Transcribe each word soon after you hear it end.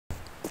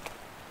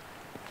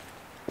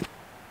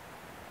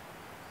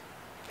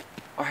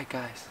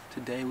guys,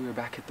 today we are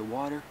back at the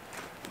water,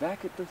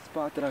 back at the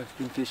spot that I've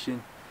been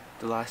fishing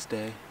the last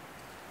day.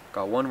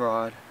 Got one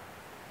rod,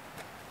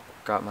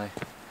 got my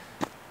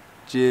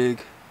jig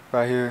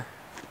right here,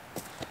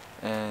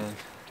 and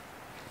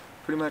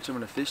pretty much I'm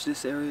going to fish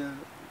this area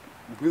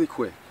really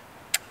quick.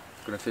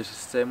 I'm going to fish the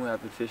same way I've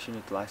been fishing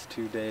it the last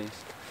 2 days.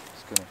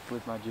 Just going to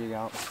flip my jig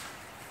out,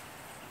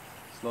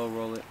 slow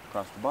roll it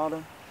across the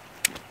bottom,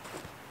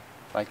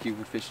 like you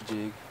would fish a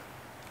jig,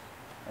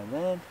 and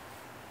then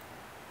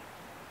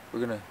we're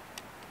gonna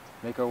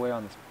make our way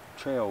on this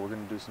trail. We're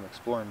gonna do some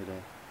exploring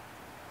today.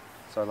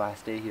 It's our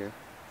last day here,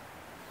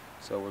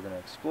 so we're gonna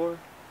explore.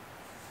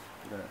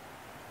 We're gonna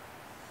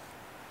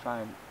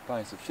try and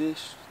find some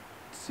fish,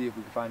 see if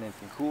we can find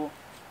anything cool.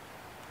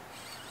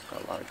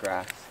 Got a lot of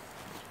grass.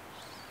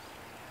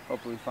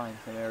 Hopefully find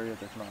some area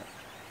that's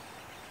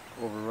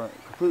not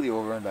completely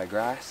overrun by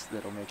grass.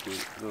 That'll make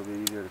it a little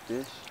bit easier to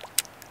fish.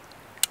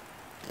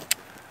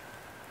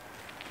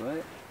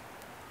 But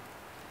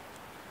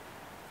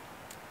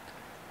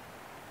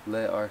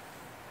let our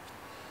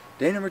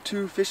day number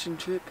 2 fishing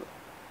trip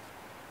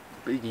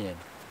begin.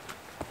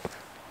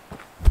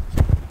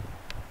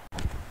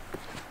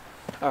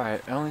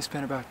 Alright, I only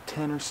spent about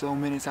 10 or so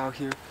minutes out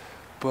here,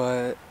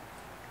 but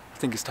I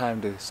think it's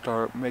time to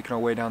start making our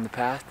way down the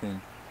path and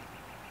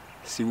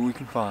see what we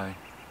can find.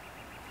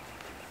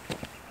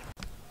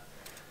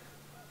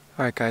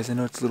 Alright guys, I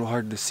know it's a little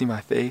hard to see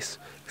my face.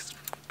 It's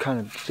kind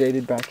of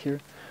shaded back here.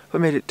 I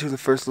made it to the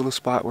first little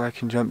spot where I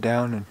can jump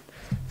down and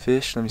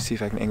fish. Let me see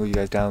if I can angle you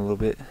guys down a little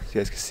bit so you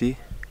guys can see.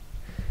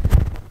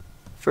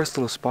 First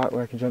little spot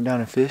where I can jump down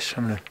and fish.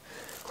 I'm gonna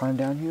climb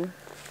down here.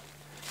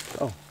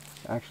 Oh,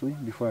 actually,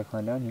 before I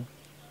climb down here,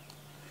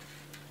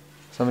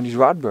 somebody's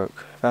rod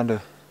broke. Found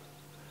a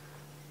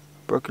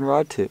broken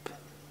rod tip.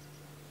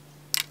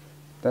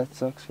 That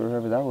sucks for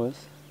whoever that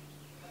was.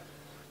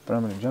 But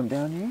I'm gonna jump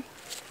down here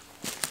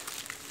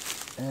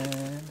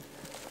and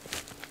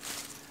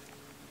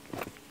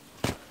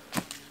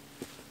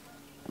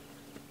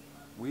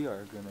we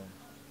are gonna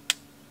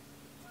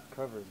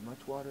cover as much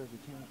water as we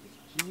can with this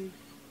jig.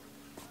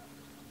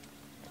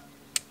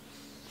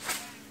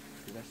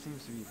 So that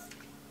seems to be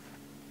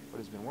what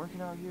has been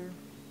working out here.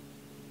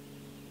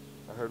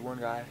 I heard one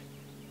guy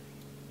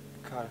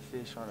caught a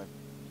fish on a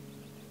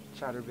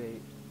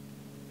chatterbait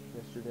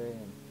yesterday,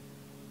 and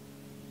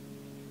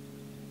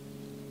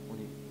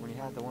when he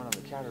had the one on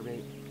the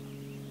chatterbait,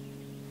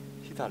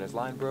 he thought his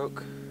line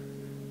broke,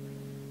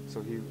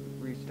 so he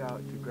reached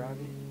out to grab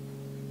it.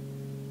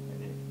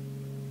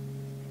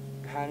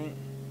 Hadn't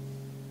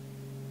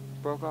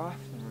broke off,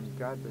 and when he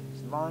grabbed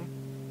his line,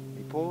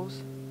 he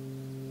pulls,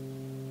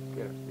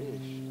 get a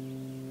fish.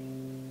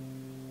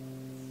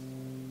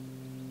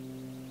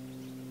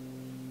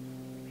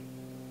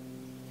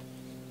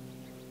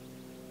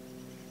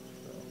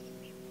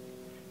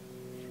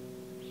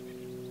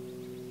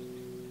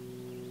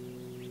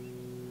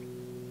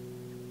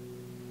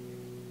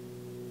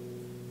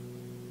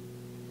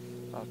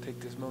 I'll take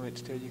this moment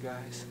to tell you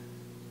guys.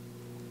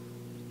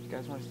 If you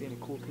guys want to see any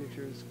cool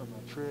pictures from my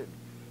trip,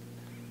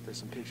 there's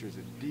some pictures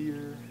of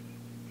deer,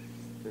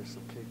 there's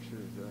some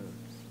pictures of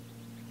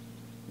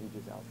me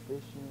just out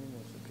fishing,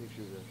 there's some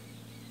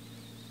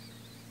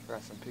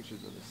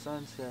pictures of the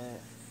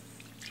sunset.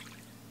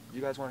 If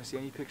you guys want to see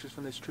any pictures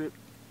from this trip,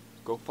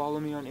 go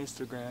follow me on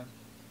Instagram,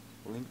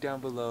 link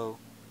down below,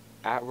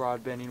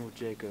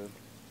 @RodBendingWithJacob,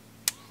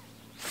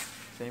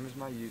 same as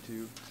my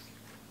YouTube.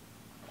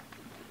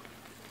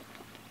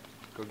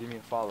 Go give me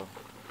a follow.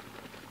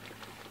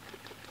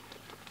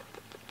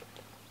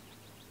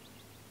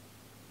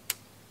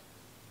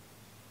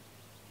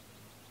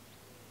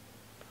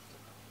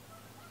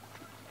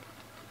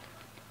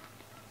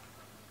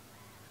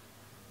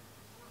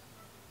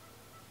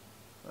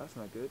 That's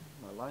not good.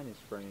 My line is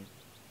fraying.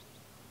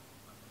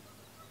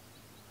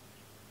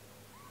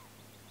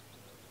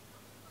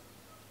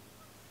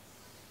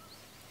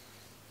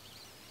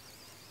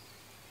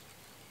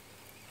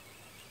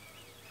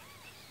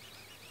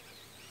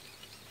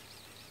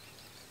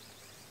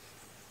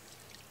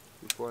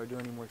 Before I do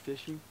any more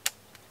fishing,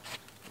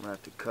 I'm gonna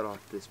have to cut off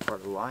this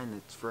part of the line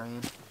that's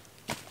fraying.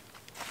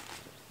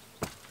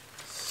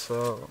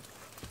 So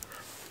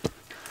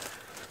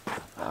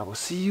I will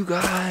see you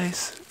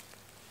guys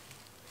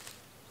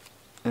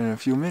in a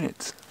few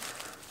minutes.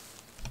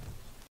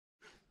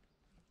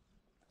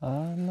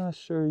 I'm not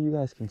sure you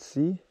guys can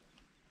see,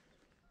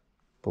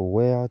 but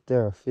way out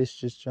there a fish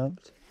just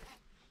jumped.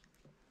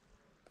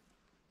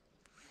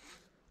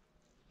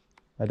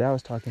 My dad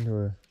was talking to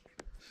an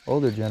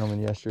older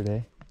gentleman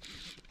yesterday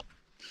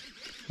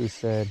who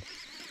said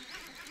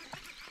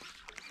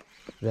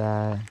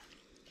that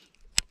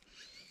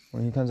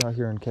when he comes out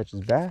here and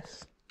catches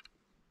bass,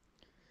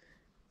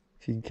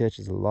 he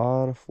catches a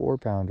lot of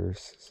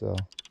 4-pounders. So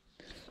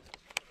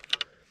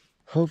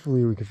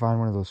hopefully we can find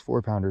one of those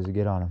 4-pounders to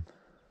get on him.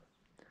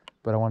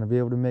 But I want to be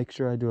able to make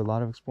sure I do a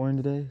lot of exploring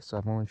today, so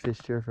I've only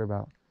fished here for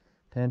about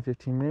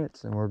 10-15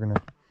 minutes, and we're going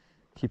to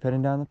keep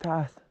heading down the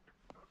path.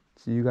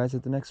 See you guys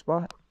at the next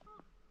spot.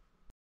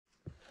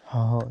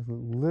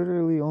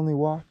 Literally only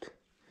walked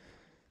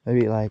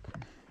maybe like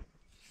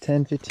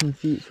 10-15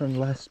 feet from the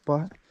last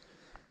spot.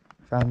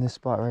 Found this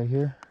spot right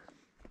here.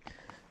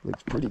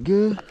 Looks pretty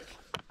good.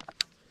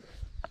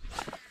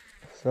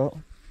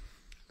 So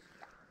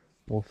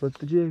we'll flip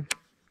the jig.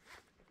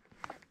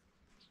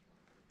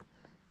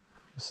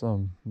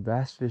 Some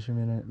bass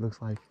fishermen, it looks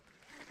like,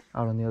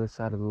 out on the other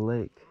side of the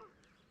lake.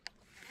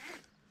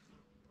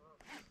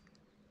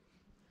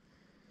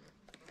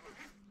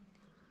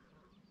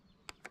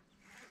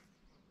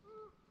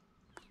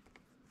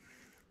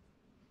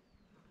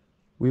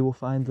 We will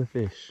find the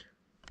fish.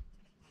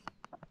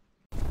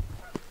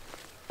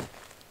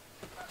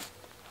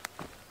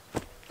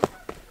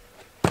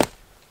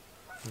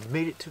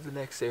 Made it to the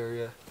next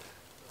area.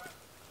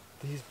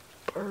 These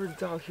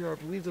birds out here, I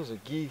believe those are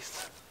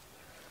geese.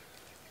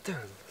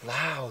 They're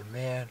loud,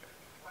 man.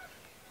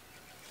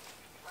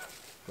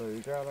 So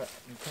you come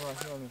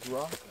out here on this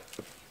rock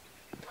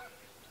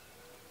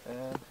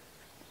and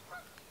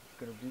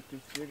gonna beat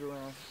this jig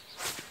around.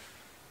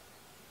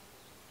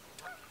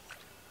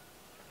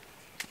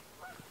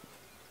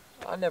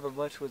 I never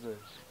much was a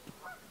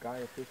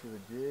guy that fished with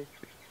a jig.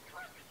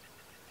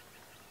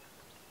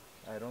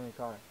 I had only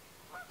caught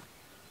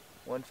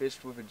one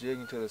fish with a jig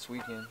until this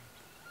weekend,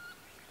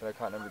 but I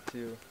caught number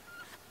 2.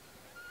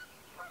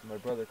 My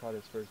brother caught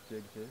his first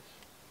jig fish.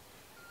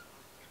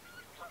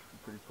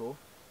 Pretty cool.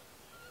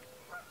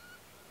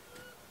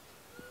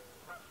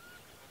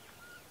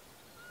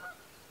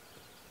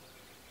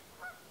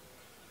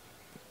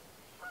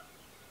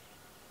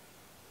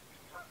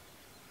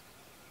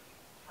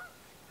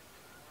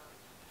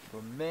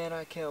 But man,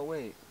 I can't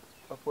wait.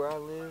 Up where I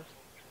live,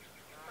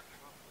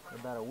 in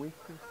about a week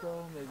or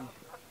so,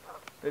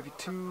 maybe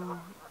 2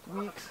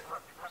 weeks,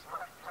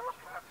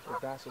 the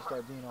bass will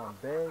start being on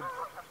beds.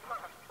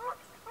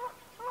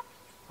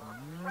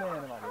 And man,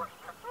 am I gonna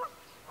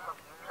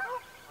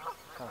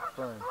have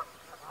fun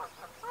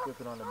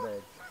flipping on the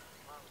beds.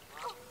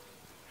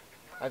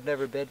 I've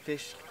never bed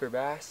fished for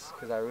bass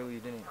because I really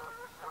didn't.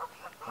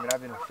 I mean,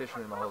 I've been a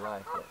fisherman my whole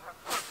life, but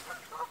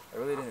I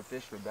really didn't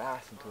fish for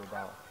bass until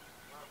about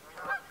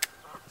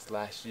this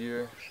last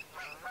year,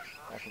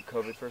 after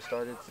COVID first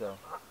started. So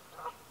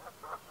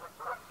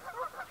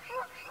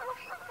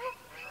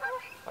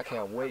I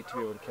can't wait to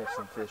be able to catch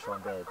some fish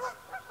on beds.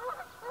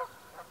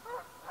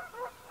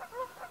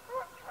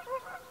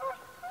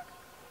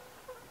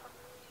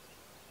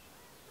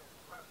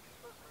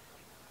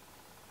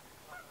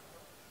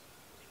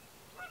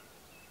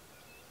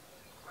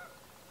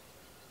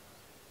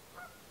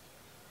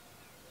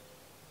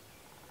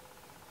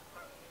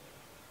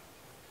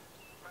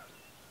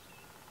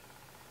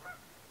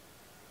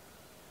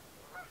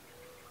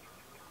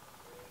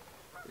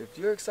 If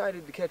you're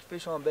excited to catch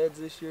fish on beds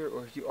this year,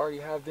 or if you already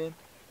have been,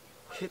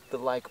 hit the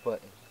like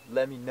button.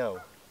 Let me know.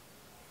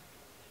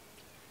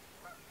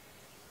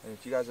 And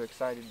if you guys are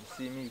excited to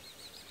see me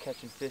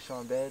catching fish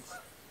on beds,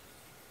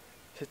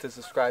 hit the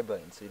subscribe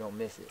button so you don't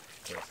miss it.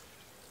 Because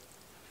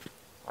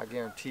I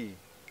guarantee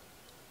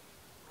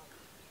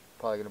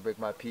probably gonna break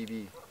my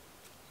PB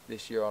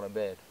this year on a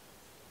bed.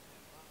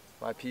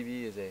 My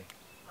PB is a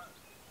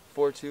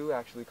 4.2,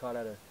 actually caught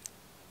out of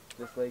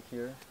this lake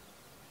here.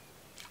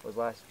 Was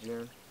last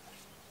June.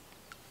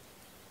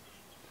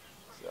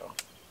 So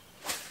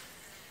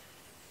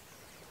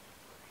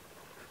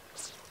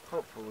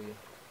hopefully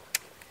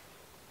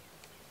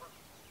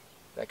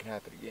that can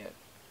happen again.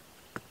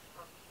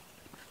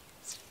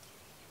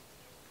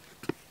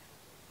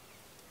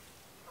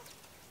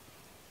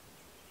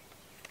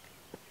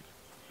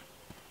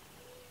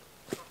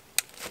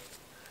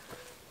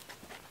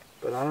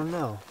 But I don't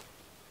know.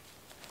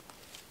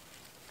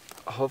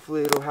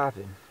 Hopefully it'll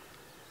happen.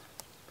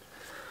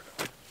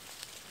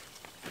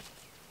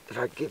 If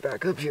I can get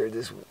back up here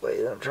this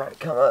way that I'm trying to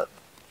come up.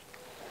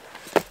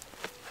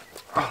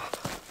 Oh.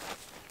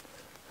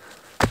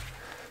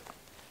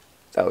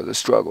 That was a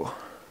struggle.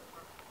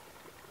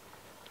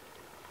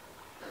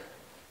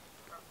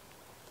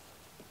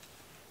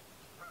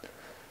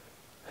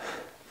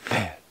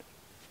 Man.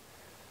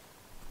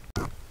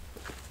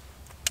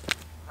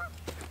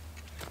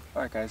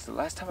 Alright guys, the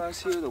last time I was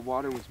here the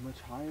water was much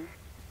higher,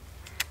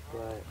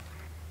 but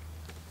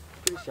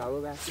pretty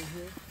shallow back in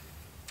here.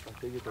 I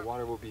figured the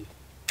water will be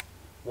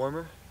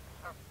warmer.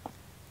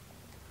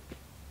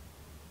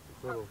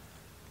 This little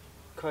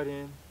cut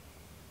in.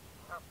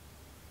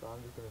 So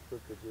I'm just gonna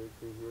flip the jig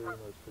through here even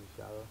though it's pretty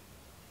shallow.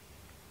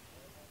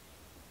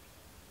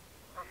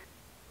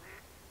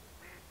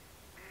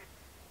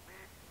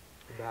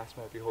 The bass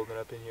might be holding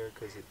up in here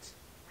because it's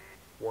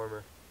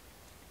warmer.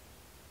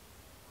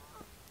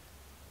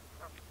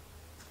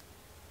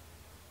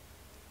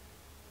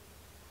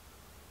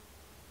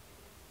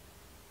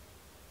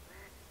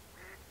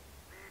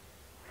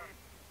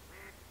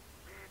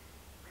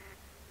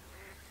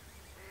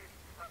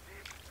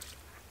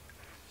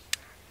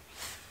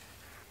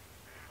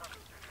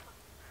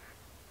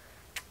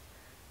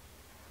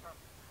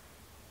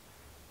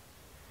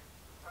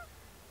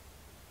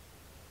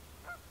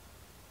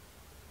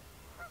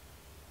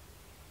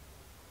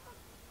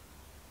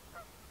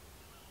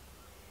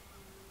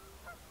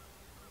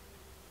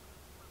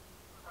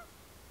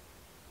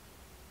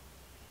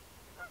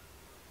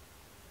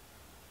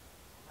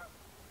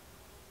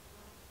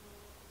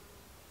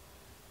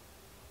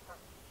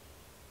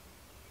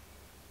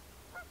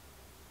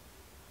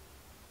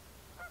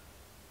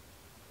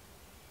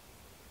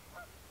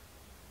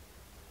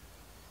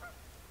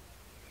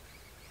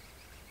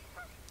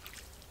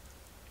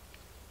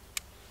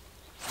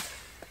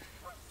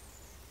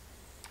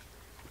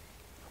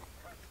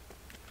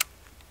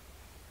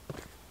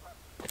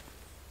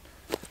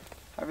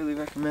 really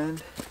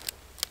recommend.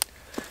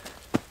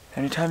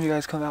 Anytime you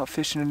guys come out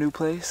fishing a new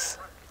place,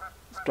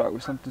 start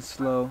with something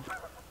slow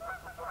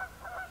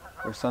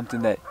or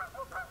something that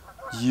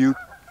you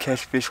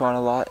catch fish on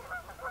a lot,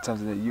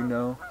 something that you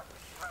know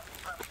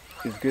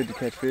is good to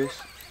catch fish.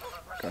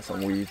 Got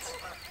some weeds.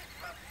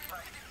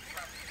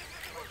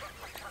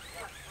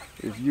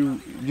 If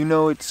you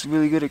know it's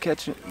really good at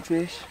catching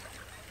fish,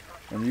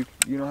 and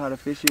you know how to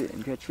fish it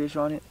and catch fish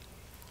on it,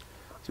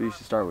 so you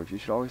should start with. You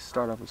should always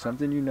start off with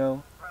something you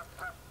know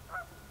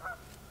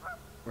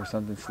or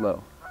something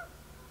slow.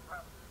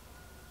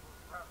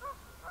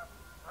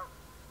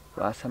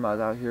 Last time I was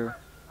out here,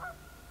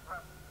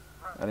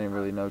 I didn't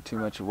really know too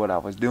much of what I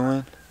was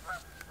doing,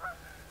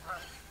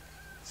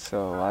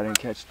 so I didn't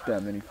catch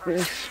that many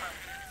fish.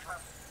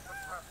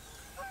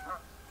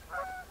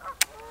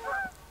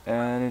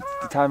 And it's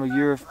the time of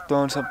year of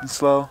throwing something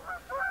slow,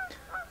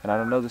 and I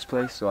don't know this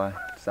place, so I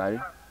decided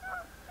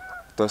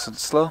to throw something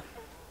slow,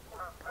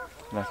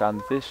 and I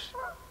found the fish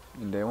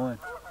in day one.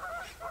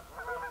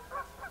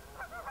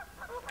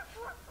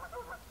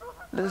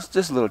 This is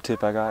just a little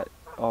tip I got.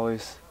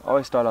 Always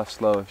start off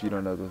slow if you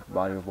don't know the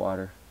body of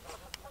water.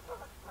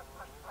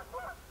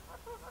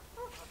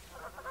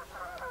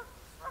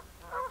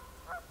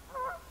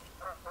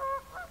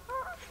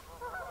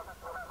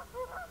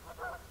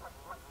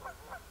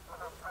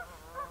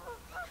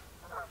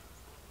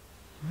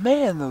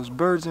 Man, those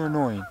birds are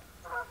annoying.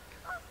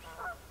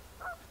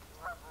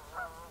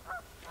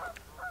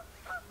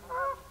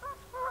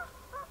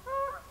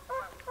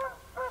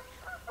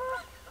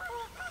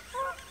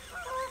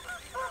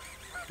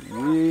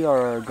 We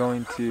are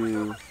going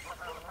to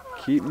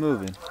keep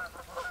moving.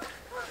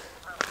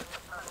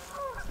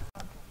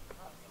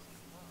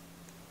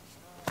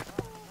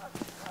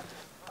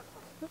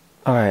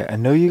 Alright, I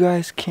know you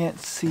guys can't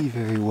see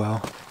very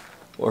well,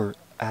 or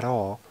at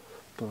all,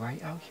 but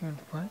right out here in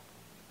front,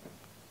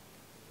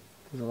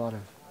 there's a lot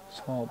of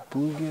small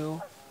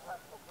bluegill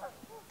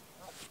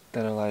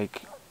that are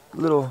like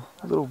little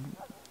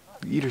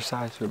eater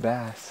size for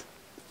bass.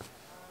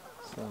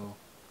 So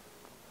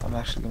I'm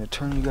actually going to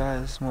turn you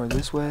guys more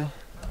this way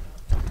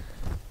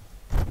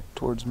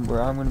towards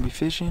where I'm going to be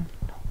fishing.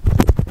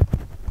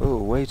 Oh,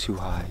 way too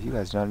high. You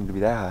guys don't need to be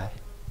that high.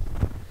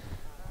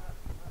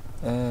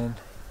 And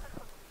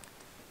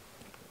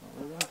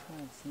we're going to try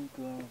and sneak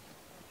around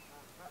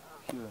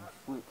here and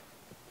flip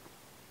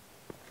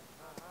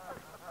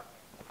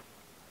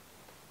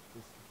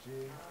this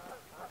jig.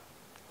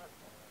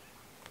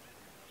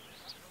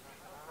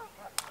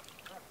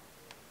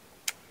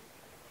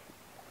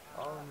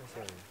 All in this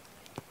area.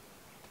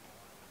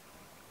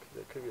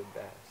 There could be a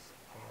bass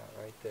hanging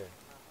out right there.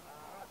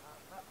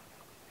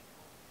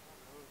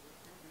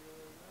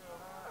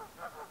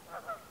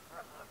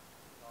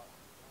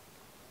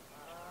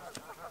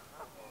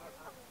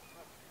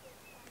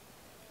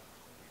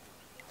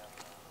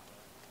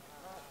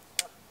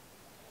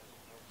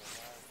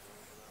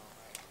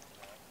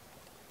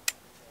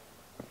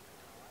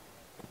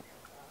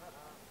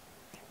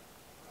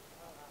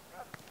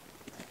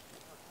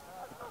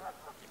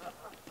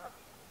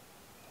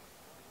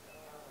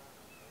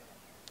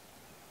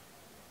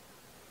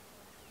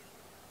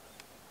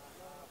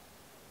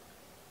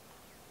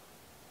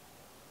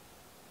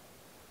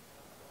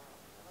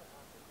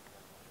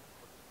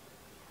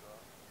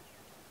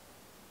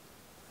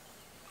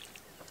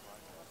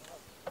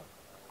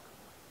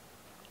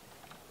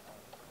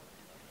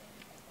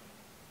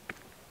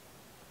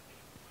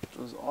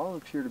 Those all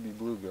appear to be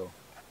bluegill.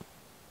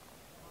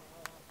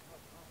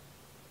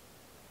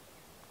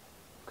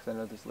 Because I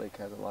know this lake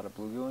has a lot of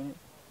bluegill in it.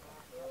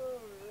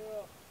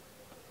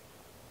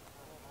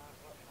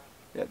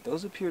 Yeah,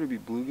 those appear to be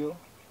bluegill.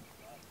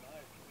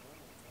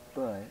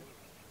 But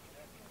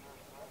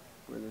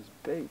where there's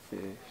bait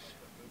fish,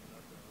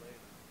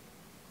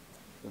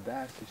 the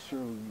bass is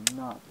surely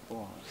not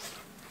far.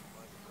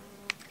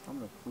 I'm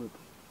going to flip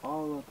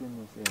all up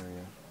in this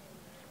area.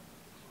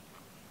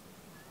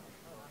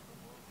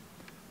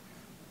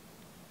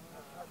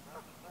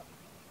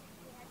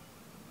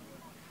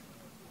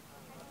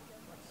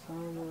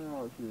 Somewhere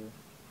out here.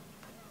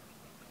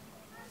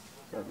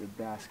 It's like the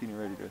bass getting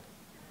ready to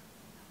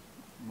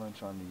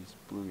munch on these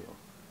bluegill.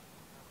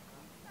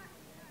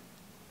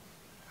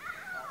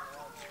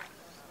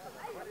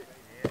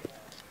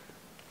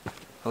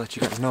 I'll let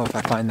you guys know if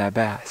I find that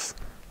bass.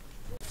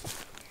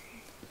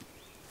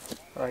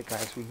 Alright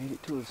guys, we made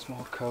it to a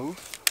small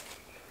cove.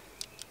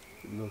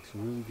 It looks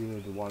really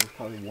good. The water's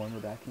probably warmer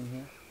back in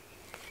here.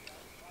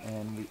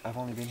 And I've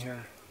only been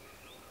here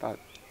about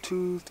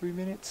 2-3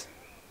 minutes.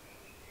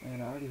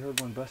 And I already heard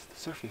one bust the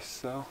surface,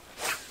 so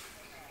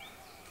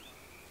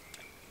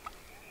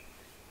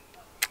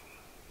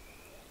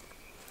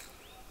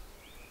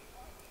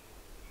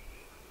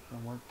I'll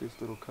work this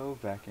little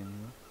cove back in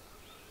here.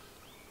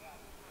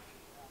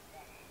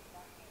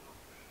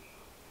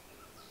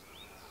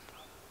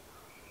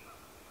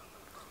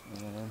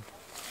 And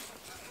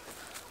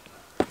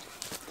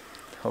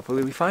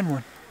hopefully we find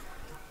one.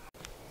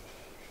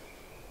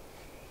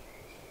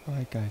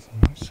 Alright guys,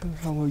 I'm not sure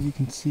how well you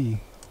can see,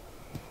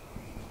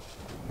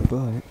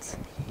 but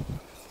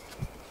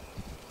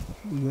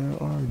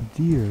there are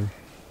deer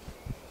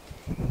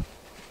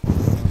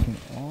walking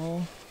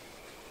all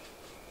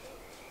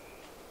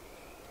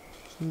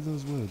through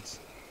those woods.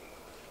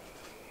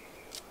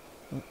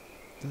 Oh,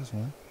 there's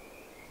one.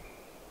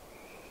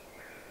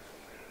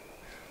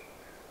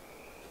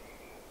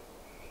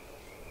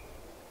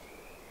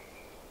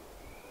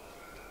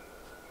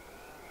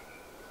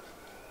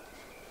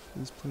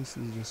 This place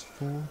is just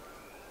full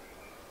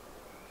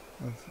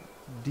of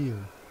deer.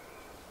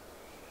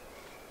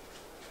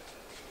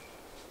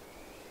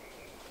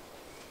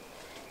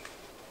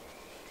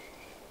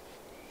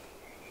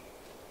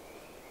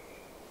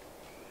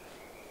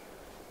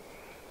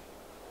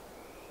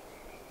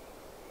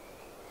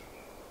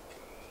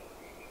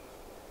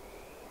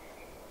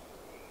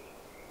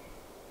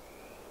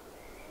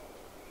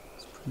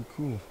 It's pretty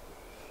cool.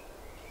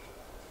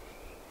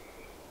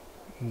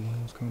 Oh,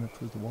 one was coming up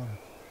towards the water.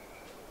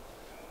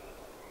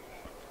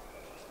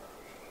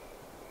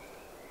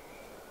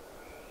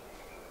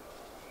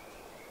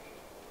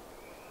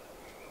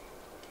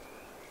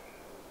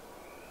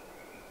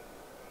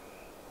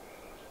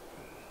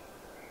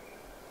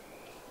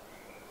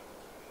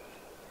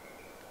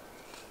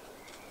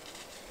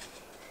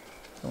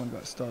 Someone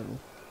got startled.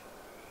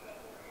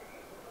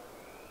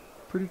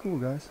 Pretty cool,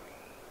 guys.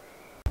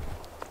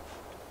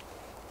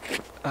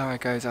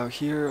 Alright guys, out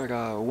here I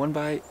got one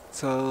bite,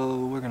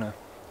 so we're gonna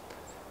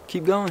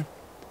keep going,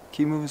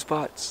 keep moving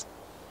spots.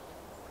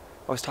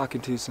 I was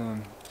talking to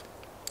some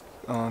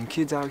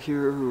kids out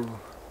here who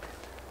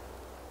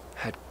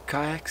had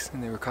kayaks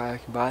and they were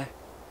kayaking by.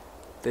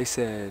 They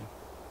said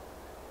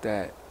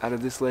that out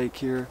of this lake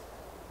here,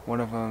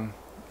 one of them,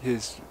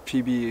 his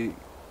PB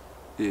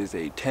is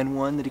a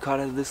 10-1 that he caught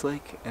out of this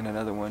lake, and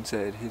another one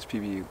said his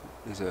PB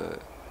is I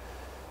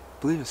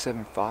believe a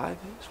 7.5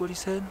 is what he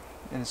said,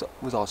 and it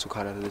was also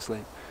caught out of this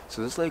lake.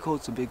 So this lake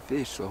holds some big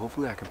fish, so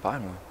hopefully I can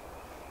find one.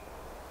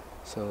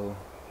 So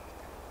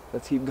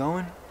let's keep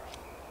going.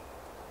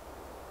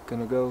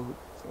 Gonna go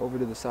over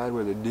to the side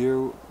where the deer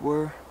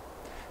were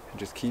and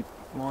just keep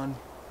on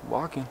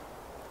walking.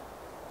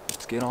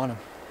 Let's get on them.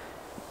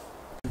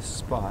 This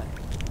spot.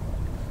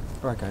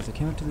 Alright guys, I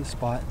came up to this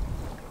spot.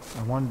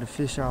 I wanted to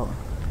fish out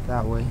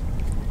that way.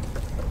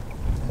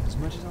 And as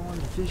much as I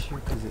wanted to fish here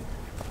because it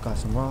got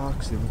some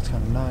rocks, it looks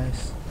kind of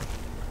nice,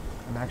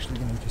 I'm actually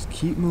going to just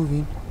keep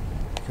moving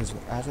because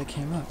as I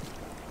came up,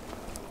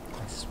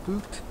 I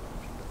spooked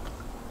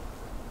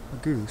a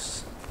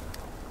goose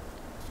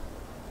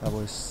that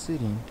was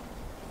sitting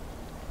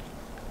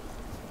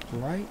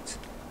right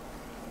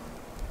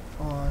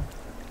on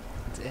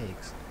its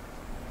eggs.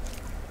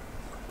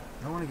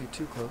 I don't want to get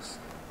too close.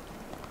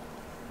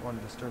 I don't want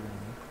to disturb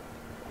anything.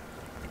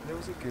 There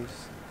was a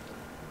goose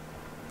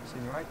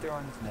sitting right there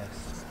on its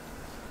nest.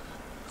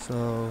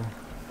 So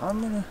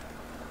I'm gonna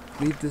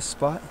leave this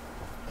spot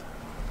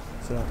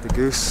so that the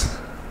goose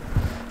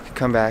can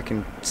come back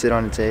and sit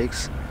on its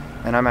eggs,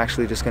 and I'm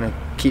actually just gonna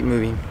keep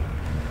moving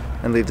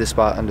and leave this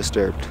spot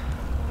undisturbed.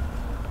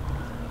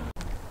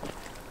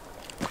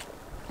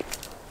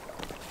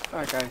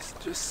 Alright guys,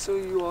 just so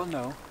you all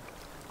know,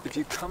 if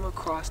you come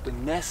across a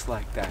nest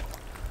like that,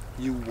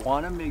 you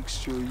want to make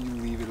sure you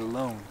leave it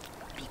alone,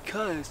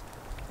 because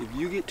if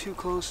you get too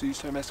close or you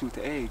start messing with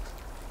the eggs,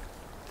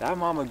 that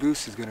mama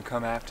goose is going to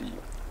come after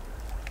you.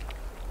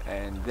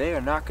 And they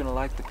are not going to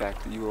like the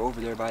fact that you were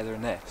over there by their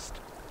nest.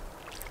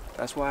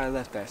 That's why I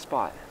left that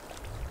spot.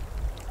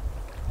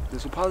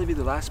 This will probably be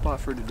the last spot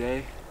for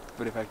today,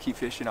 but if I keep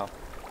fishing, I'll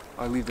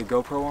leave the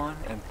GoPro on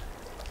and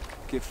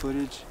get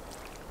footage.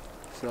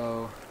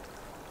 So,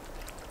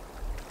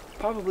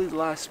 probably the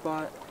last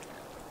spot.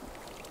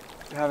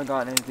 I haven't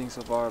gotten anything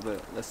so far,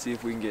 but let's see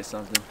if we can get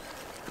something.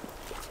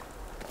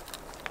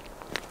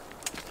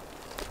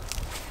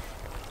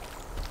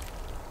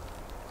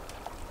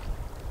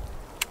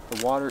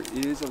 The water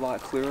is a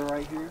lot clearer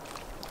right here,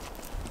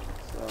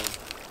 so,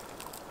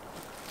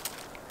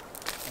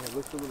 and it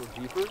looks a little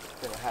deeper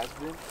than it has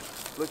been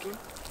looking,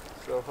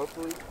 so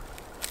hopefully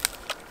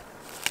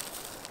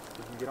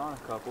we can get on a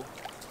couple.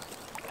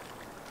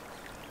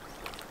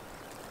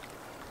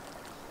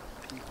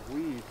 These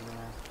weeds,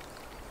 man.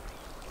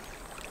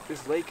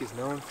 This lake is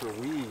known for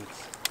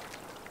weeds,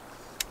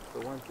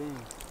 for one thing.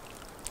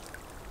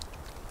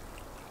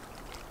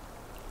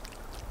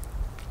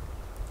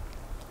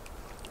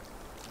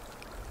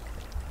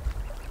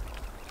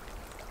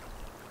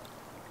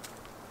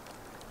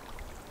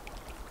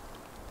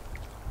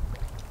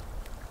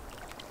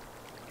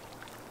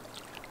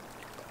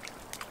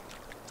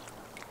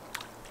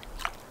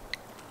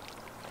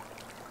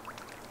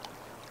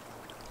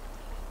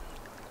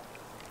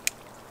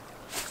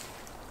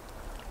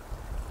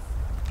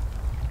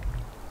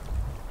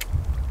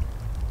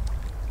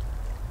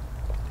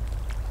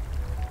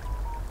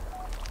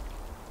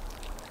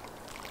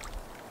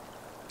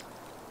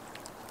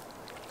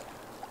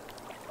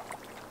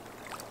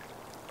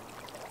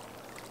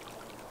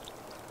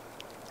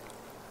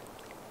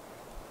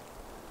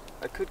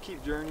 I could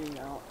keep journeying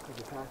out because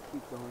the path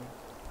keeps going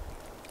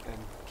and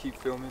keep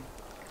filming,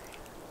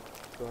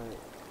 but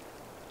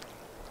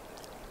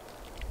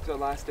It's our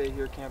last day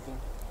here camping.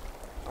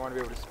 I want to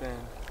be able to spend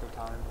some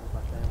time with my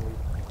family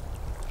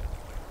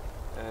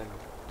and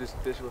just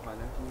fish with my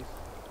nephews.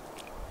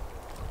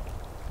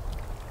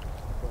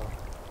 So,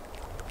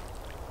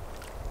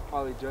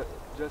 probably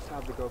just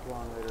have the GoPro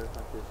on later if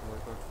I'm fishing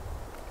with them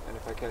and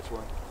if I catch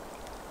one.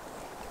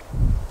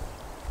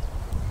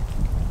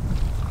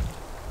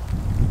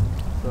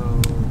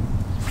 So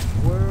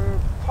we're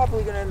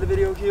probably going to end the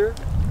video here.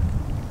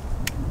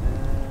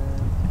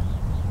 And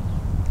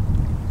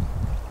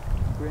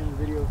we're in the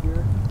video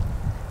here.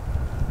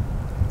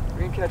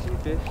 We didn't catch any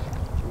fish.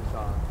 We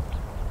saw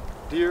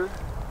deer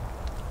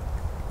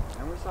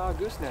and we saw a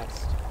goose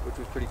nest, which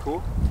was pretty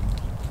cool.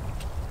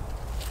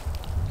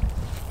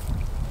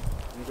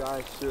 You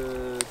guys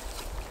should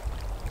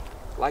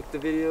like the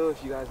video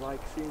if you guys like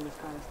seeing this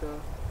kind of stuff,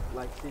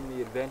 like seeing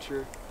the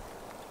adventure,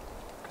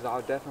 because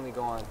I'll definitely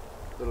go on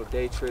little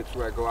day trips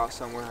where I go out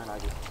somewhere and I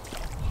just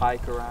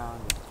hike around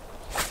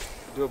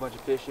and do a bunch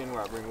of fishing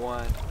where I bring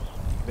one,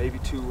 maybe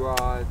 2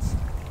 rods.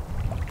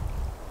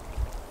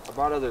 I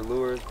brought other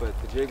lures, but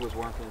the jig was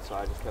working, so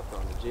I just kept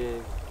throwing the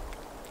jig.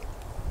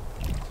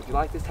 So if you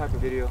like this type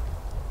of video,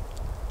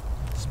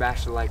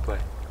 smash the like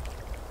button.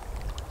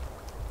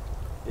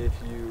 If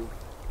you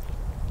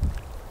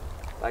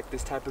like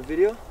this type of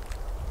video,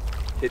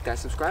 hit that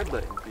subscribe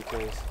button,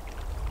 because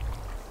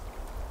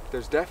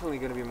there's definitely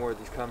going to be more of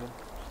these coming.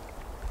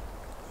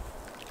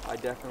 I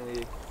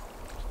definitely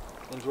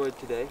enjoyed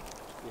today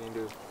getting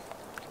to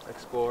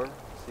explore,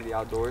 see the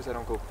outdoors. I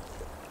don't go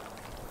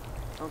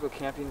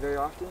camping very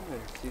often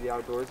and see the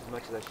outdoors as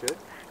much as I should.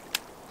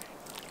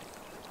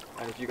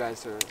 And if you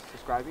guys are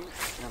subscribing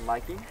and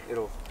liking,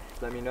 it'll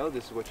let me know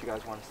this is what you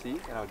guys want to see,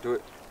 and I'll do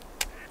it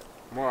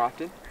more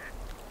often.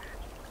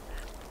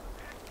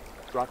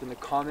 Drop in the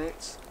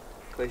comments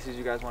places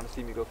you guys want to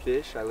see me go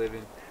fish. I live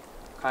in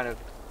kind of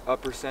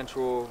upper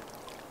central,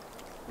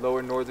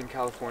 lower northern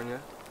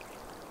California.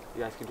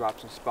 You guys can drop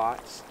some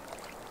spots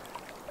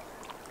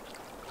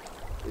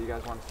that you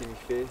guys want to see me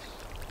fish.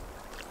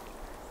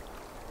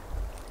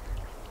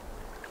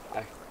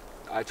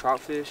 I trout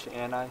fish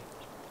and I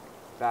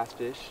bass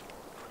fish,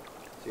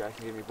 so you guys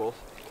can give me both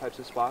types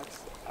of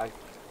spots. I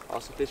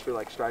also fish for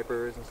like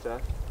stripers and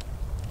stuff,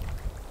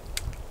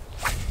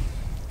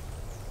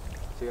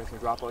 so you guys can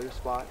drop all your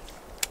spots.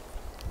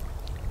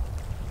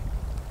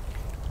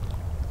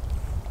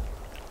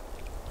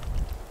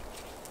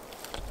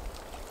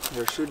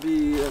 There should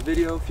be a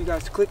video for you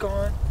guys to click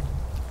on,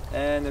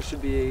 and there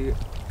should be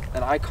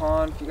an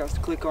icon for you guys to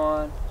click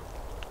on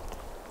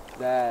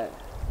that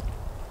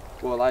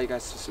will allow you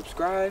guys to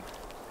subscribe.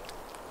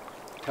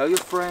 Tell your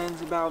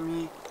friends about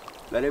me.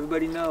 Let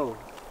everybody know.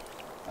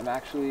 I'm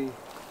actually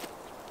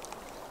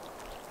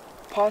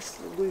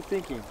possibly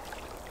thinking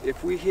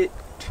if we hit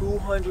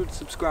 200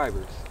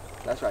 subscribers,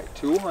 that's right,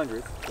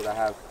 200, because I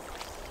have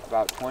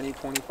about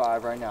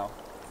 25 right now.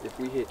 If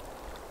we hit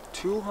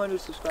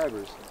 200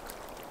 subscribers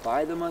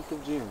by the month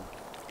of June,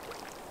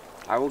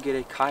 I will get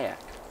a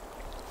kayak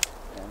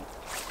and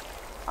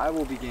I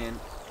will begin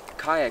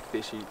kayak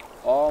fishing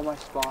all my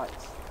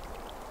spots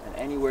and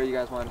anywhere you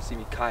guys want to see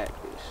me kayak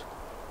fish.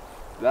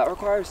 That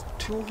requires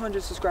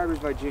 200 subscribers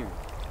by June.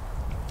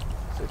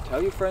 So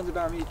tell your friends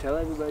about me, tell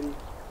everybody,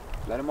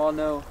 let them all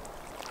know.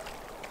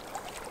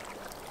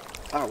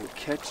 I will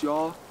catch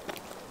y'all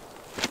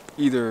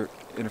either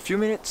in a few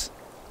minutes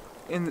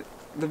in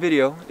the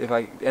video if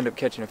I end up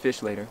catching a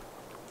fish later.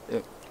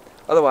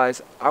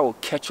 Otherwise, I will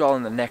catch y'all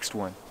in the next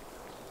one.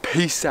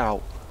 Peace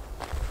out.